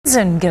kids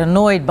and get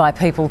annoyed by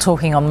people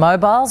talking on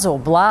mobiles or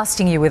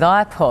blasting you with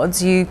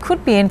iPods, you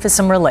could be in for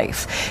some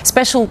relief.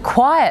 Special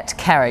quiet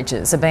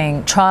carriages are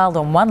being trialled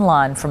on one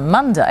line from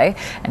Monday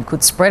and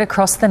could spread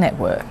across the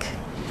network.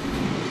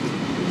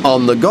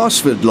 On the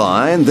Gosford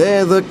line,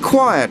 they're the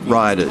quiet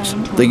riders,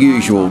 the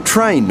usual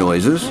train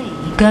noises.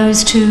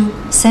 Goes to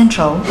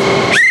Central.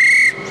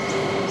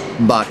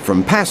 But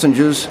from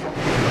passengers,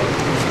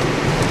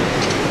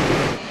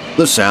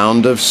 the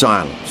sound of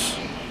silence.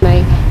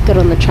 They got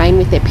on the train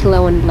with their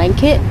pillow and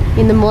blanket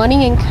in the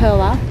morning and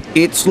curl up.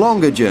 Its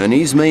longer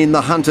journeys mean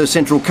the Hunter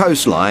Central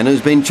Coastline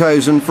has been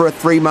chosen for a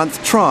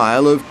 3-month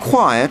trial of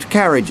quiet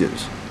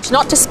carriages.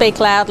 Not to speak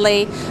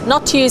loudly,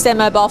 not to use their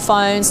mobile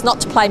phones, not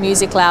to play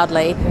music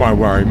loudly. Won't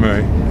worry me,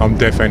 I'm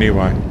deaf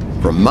anyway.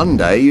 From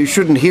Monday, you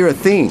shouldn't hear a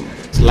thing.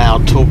 It's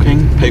loud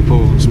talking,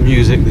 people's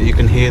music that you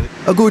can hear.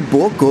 A good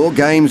book or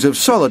games of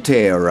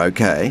solitaire are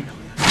okay.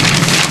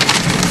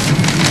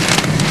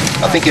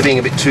 I think you're being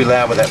a bit too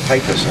loud with that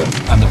paper, sir.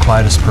 I'm the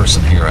quietest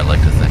person here, I'd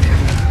like to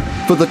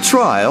think. For the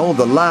trial,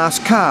 the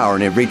last car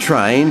on every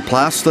train,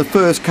 plus the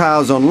first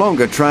cars on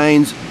longer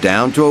trains,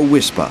 down to a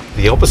whisper.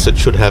 The opposite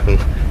should happen.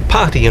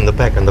 Party in the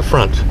back and the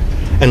front,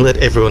 and let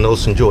everyone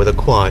else enjoy the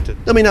quiet.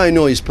 There'll be no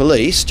noise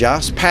police,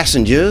 just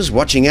passengers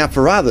watching out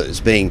for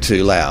others being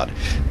too loud.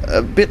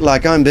 A bit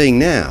like I'm being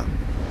now.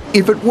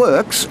 If it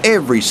works,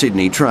 every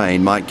Sydney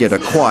train might get a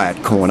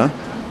quiet corner.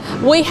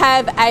 We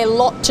have a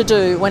lot to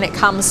do when it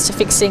comes to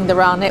fixing the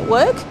rail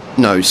network.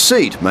 No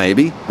seat,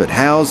 maybe, but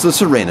how's the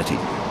serenity?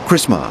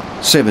 Chris Marr,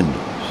 7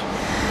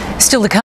 News. Still to come.